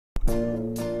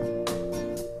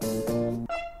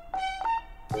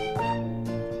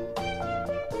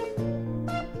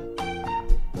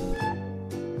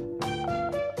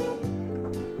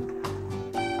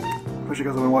Especially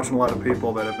because I've been watching a lot of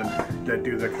people that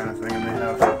do that kind of thing, and they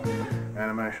have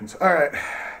animations. All right.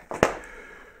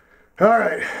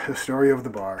 The story of the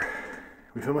bar.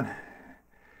 We filming?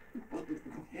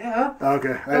 Yeah.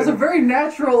 Okay. That was a very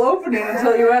natural opening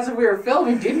until you asked if we were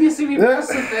filming. Didn't you see me press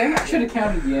the thing? I should have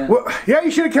counted you in. Well, yeah,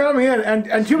 you should have counted me in.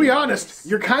 And to be honest,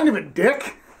 you're kind of a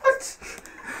dick. What?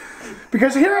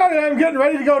 Because here I am getting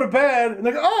ready to go to bed, and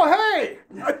like, oh, hey!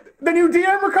 The new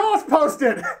DM Recalls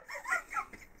posted!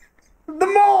 The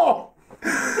mole!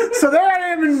 So there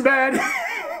I am in bed.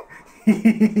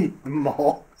 The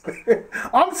mole.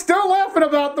 I'm still laughing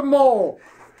about the mole.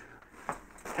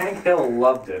 Hank Hill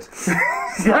loved it.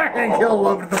 Hank Hill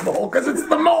loved the mole because it's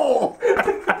the mole.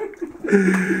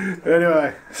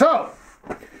 Anyway, so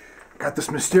got this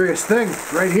mysterious thing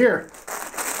right here,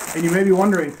 and you may be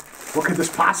wondering, what could this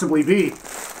possibly be?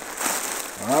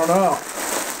 I don't know.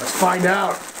 Let's find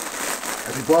out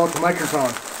as we blow out the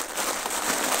microphone.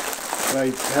 I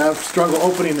have struggle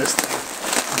opening this thing.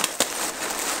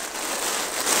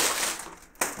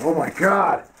 Oh my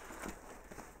God.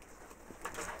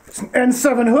 It's an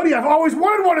N7 hoodie. I've always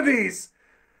wanted one of these.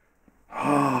 Oh,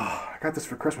 I got this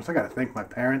for Christmas. I got to thank my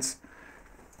parents.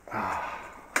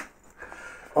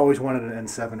 Always wanted an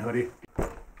N7 hoodie.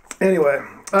 Anyway,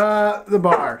 the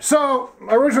bar. So,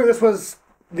 originally this was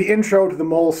the intro to the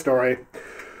mole story.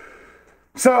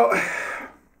 So,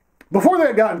 before they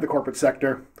had gotten to the corporate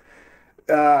sector,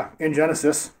 in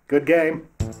Genesis, good game,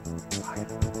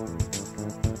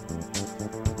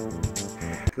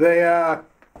 they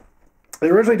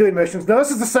originally doing missions. Now, this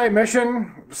is the same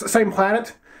mission, same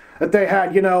planet, that they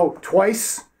had,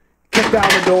 twice kicked down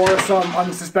the door of some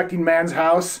unsuspecting man's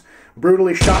house,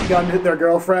 brutally shotgunned their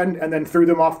girlfriend, and then threw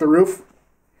them off the roof.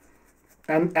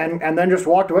 And then just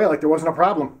walked away like there wasn't a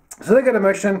problem. So they get a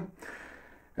mission,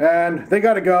 and they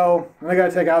got to go, and they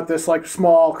got to take out this,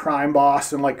 small crime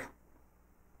boss and,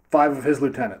 5 of his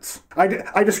lieutenants.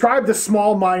 I described this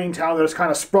small mining town that has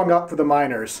kind of sprung up for the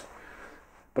miners.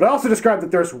 But I also described that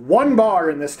there's one bar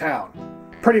in this town.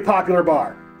 Pretty popular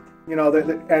bar.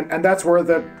 And that's where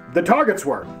the targets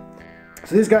were.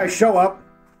 So these guys show up,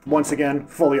 once again,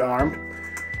 fully armed.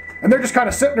 And they're just kind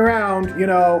of sitting around,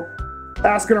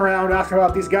 asking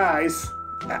about these guys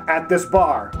at this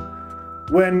bar.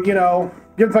 When, given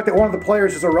the fact that one of the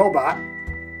players is a robot,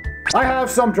 I have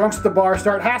some drunks at the bar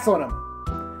start hassling him.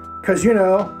 Because,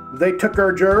 they took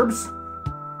our gerbs,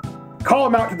 call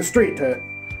him out to the street to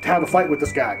have a fight with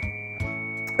this guy.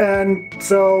 And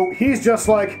so he's just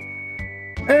like,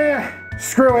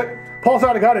 screw it, pulls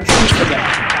out a gun and shoots the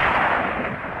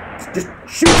guy. Just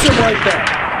shoots him right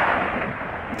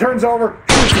there. Turns over,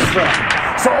 shoots his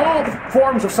friend. So all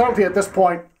forms of subtlety at this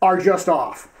point are just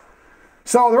off.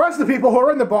 So the rest of the people who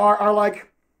are in the bar are like,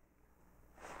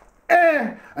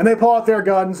 and they pull out their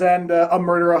guns and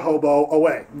murder a hobo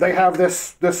away. They have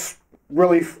this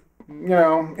really,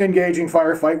 engaging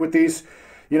firefight with these,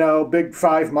 big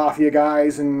 5 mafia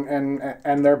guys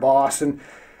and their boss, and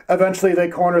eventually they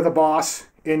corner the boss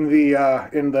in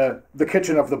the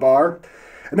kitchen of the bar,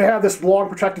 and they have this long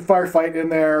protracted firefight in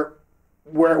there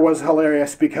where it was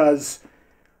hilarious because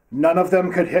none of them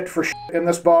could hit for shit in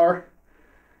this bar,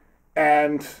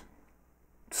 and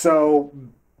so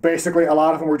basically a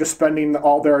lot of them were just spending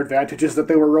all their advantages that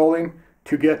they were rolling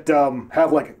to get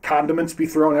have condiments be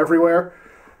thrown everywhere,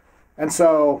 and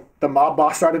so the mob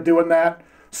boss started doing that.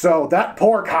 So that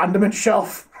poor condiment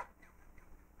shelf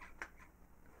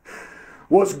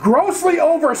was grossly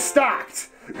overstocked.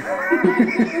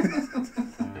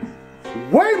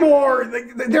 Way more,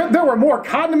 there were more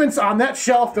condiments on that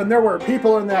shelf than there were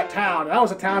people in that town. That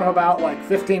was a town of about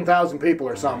 15,000 people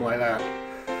or something like that.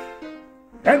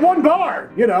 And one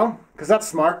bar, because that's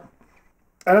smart.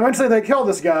 And eventually they killed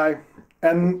this guy.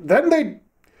 And then they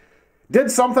did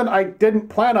something I didn't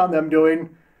plan on them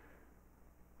doing.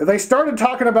 They started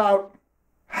talking about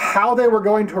how they were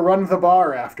going to run the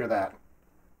bar after that.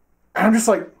 And I'm just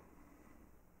like,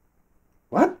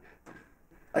 what?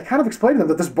 I kind of explained to them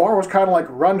that this bar was kind of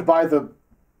run by the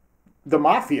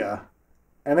mafia.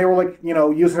 And they were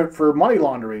using it for money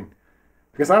laundering.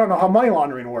 Because I don't know how money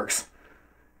laundering works.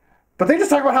 But they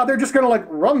just talk about how they're just going to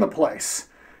run the place.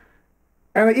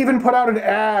 And they even put out an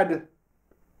ad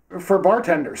for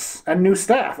bartenders and new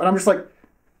staff. And I'm just like,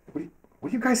 what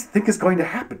do you guys think is going to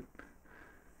happen?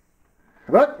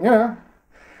 But,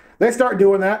 they start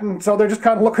doing that. And so they're just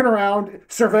kind of looking around,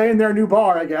 surveying their new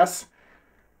bar, I guess.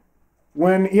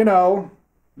 When,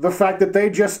 the fact that they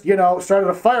just, started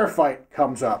a firefight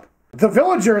comes up. The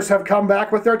villagers have come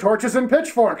back with their torches and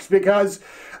pitchforks because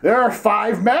there are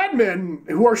 5 madmen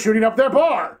who are shooting up their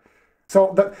bar.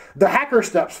 So the hacker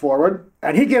steps forward,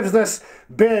 and he gives this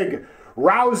big,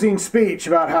 rousing speech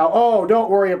about how, oh, don't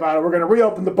worry about it. We're going to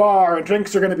reopen the bar and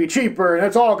drinks are going to be cheaper and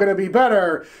it's all going to be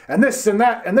better and this and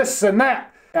that and this and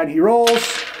that. And he rolls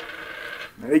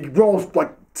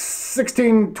like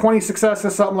 16, 20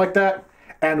 successes, something like that,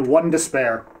 and 1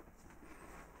 despair.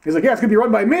 He's like, yeah, it's going to be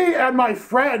run by me and my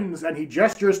friends. And he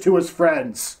gestures to his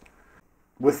friends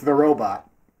with the robot.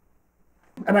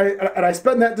 And I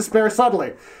spend that despair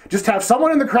subtly. Just have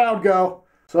someone in the crowd go,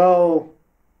 so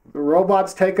the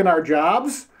robot's taking our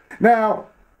jobs? Now,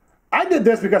 I did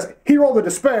this because he rolled a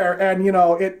despair and,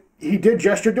 he did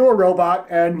gesture to a robot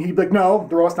and he'd be like, no,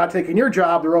 the robot's not taking your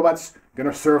job. The robot's going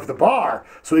to serve the bar.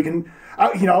 So he can,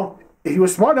 if he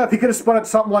was smart enough, he could have spun it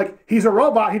something like, he's a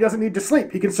robot, he doesn't need to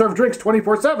sleep. He can serve drinks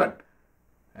 24/7.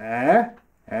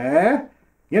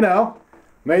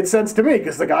 Made sense to me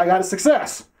because the guy got a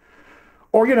success.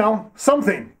 Or,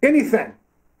 something, anything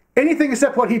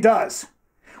except what he does,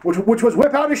 which was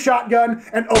whip out his shotgun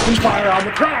and open fire on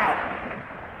the crowd.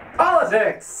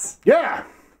 Politics! Yeah.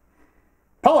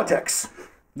 Politics.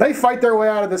 They fight their way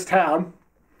out of this town,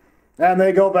 and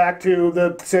they go back to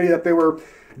the city that they were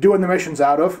doing the missions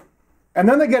out of. And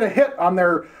then they get a hit on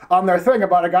their thing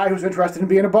about a guy who's interested in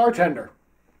being a bartender.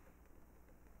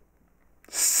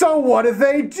 So what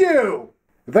do?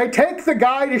 They take the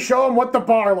guy to show him what the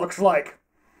bar looks like.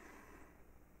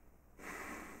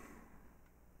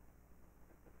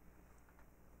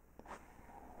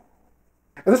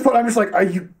 At this point, I'm just like, I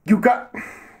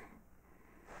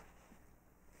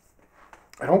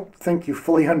don't think you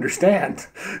fully understand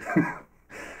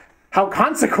how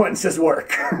consequences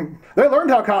work. They learned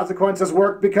how consequences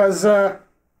work because they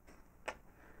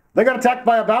got attacked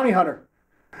by a bounty hunter.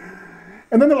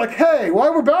 And then they're like, hey,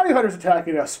 why were bounty hunters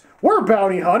attacking us? We're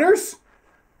bounty hunters.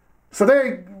 So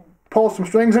they pull some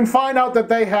strings and find out that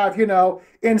they have,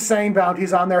 insane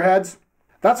bounties on their heads.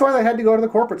 That's why they had to go to the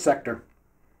corporate sector.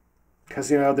 Because,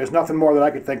 there's nothing more that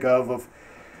I could think of,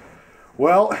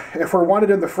 well, if we're wanted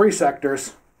in the free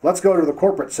sectors, let's go to the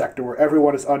corporate sector where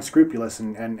everyone is unscrupulous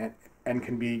and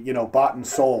can be, bought and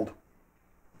sold.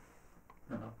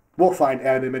 We'll find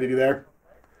anonymity there.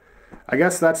 I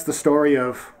guess that's the story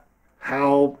of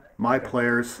how my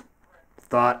players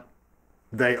thought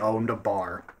they owned a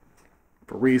bar.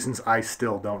 For reasons I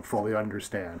still don't fully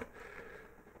understand.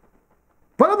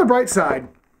 But on the bright side,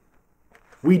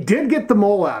 we did get the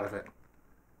mole out of it.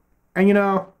 And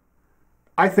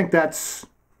I think that's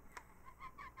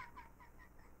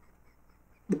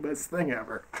the best thing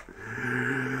ever.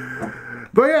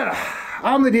 But yeah,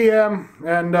 I'm the DM,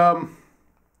 and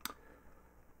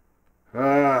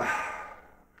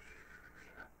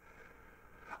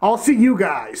I'll see you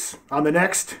guys on the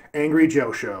next Angry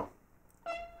Joe show.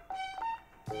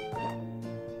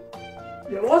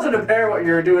 It wasn't apparent what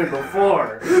you were doing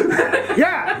before.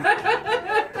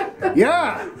 Yeah.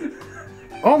 Yeah.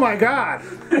 Oh my God.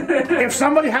 If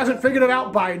somebody hasn't figured it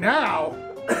out by now,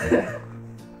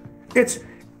 it's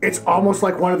almost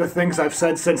like one of the things I've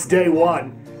said since day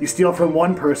one. You steal from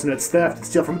one person, it's theft. You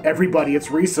steal from everybody,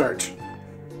 it's research.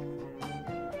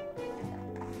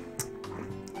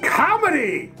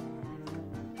 Comedy!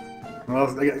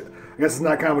 Well, I guess it's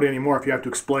not comedy anymore if you have to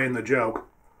explain the joke.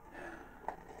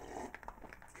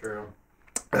 True.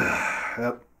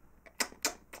 Yep.